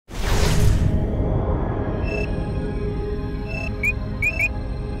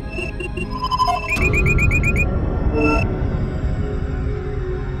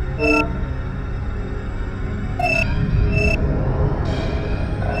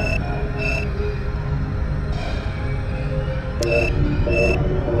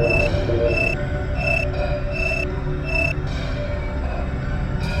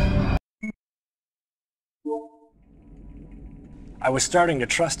was starting to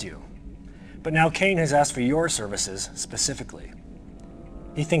trust you, but now Kane has asked for your services specifically.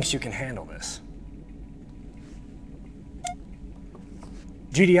 He thinks you can handle this.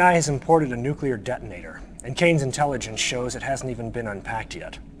 GDI has imported a nuclear detonator, and Kane's intelligence shows it hasn't even been unpacked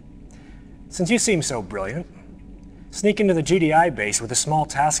yet. Since you seem so brilliant, sneak into the GDI base with a small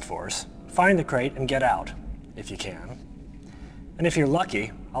task force, find the crate and get out, if you can. And if you're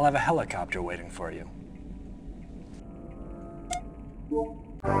lucky, I'll have a helicopter waiting for you.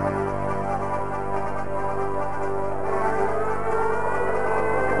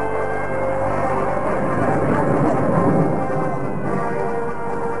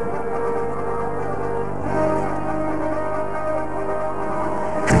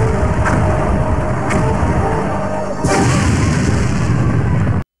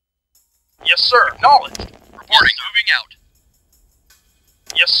 Yes, sir. Acknowledged. Reporting. Moving out.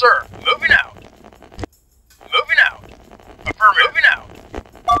 Yes, sir. Moving out. Moving out. Affirmative. Moving out.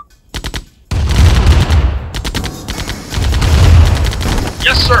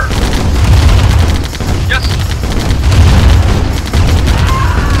 Yes, sir. Yes.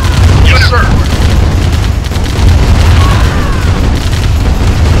 Yes, sir.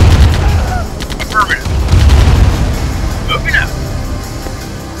 Affirmative. Moving out.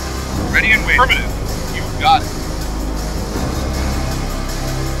 Ready and waiting. Affirmative. You got it.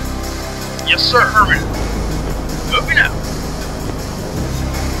 Yes, sir. Affirmative. Moving out.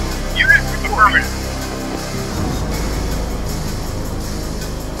 Unit affirmative.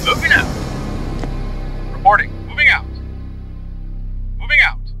 Moving out. Reporting. Moving out. Moving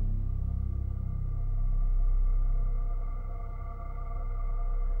out.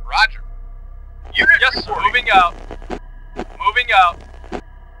 Roger. Unit yes, reporting. Moving out. Moving out.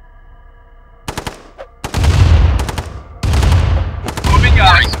 Moving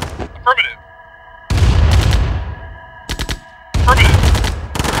out. Affirmative. Affirmative.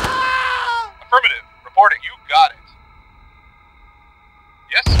 Affirmative. Reporting. You got it.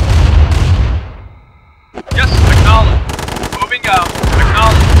 Yes. Yes, acknowledge. Moving out.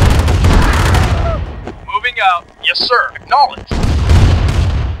 Acknowledge. Moving out. Yes, sir. Acknowledge.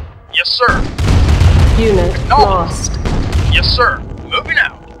 Yes, sir. Unit lost. Yes, sir. Moving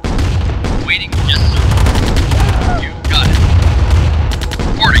out. Waiting. Yes, sir. You got it.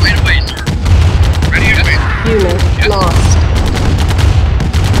 Reporting. Right away, sir. Ready and waiting. Unit yes. Lost.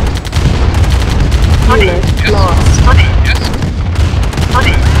 Unit yes. lost. Affirmative. Yes.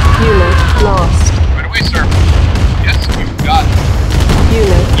 Affirmative. Unit lost. Right away, sir. Yes, you got it.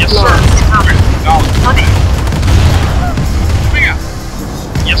 Unit yes, lost. Sir. Affirmative. Acknowledge. Affirmative. Moving out.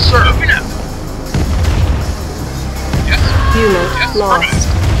 Yes, sir. Moving out. Yes. Unit yes. lost.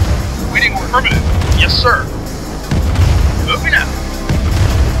 Affirmative. Waiting order. Affirmative. Yes, sir. Moving out.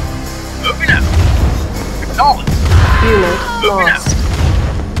 Moving out. Acknowledge. Unit moving lost. Out.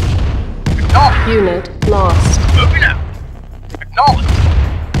 Acknowledge. Unit lost. Moving out. Acknowledge.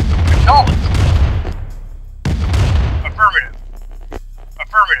 Acknowledge. Affirmative.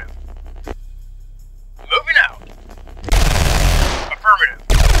 Affirmative. Moving out. Affirmative.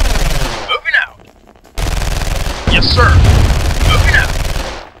 Moving out. Yes, sir. Moving out.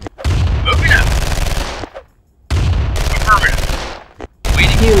 Moving out. Affirmative.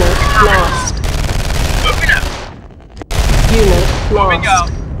 Waiting. Unit lost. Moving out. Unit Moving lost. out.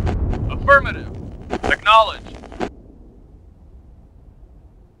 Affirmative. Acknowledge.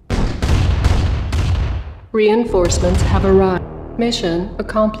 Reinforcements have arrived. Mission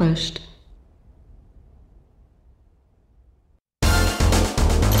accomplished.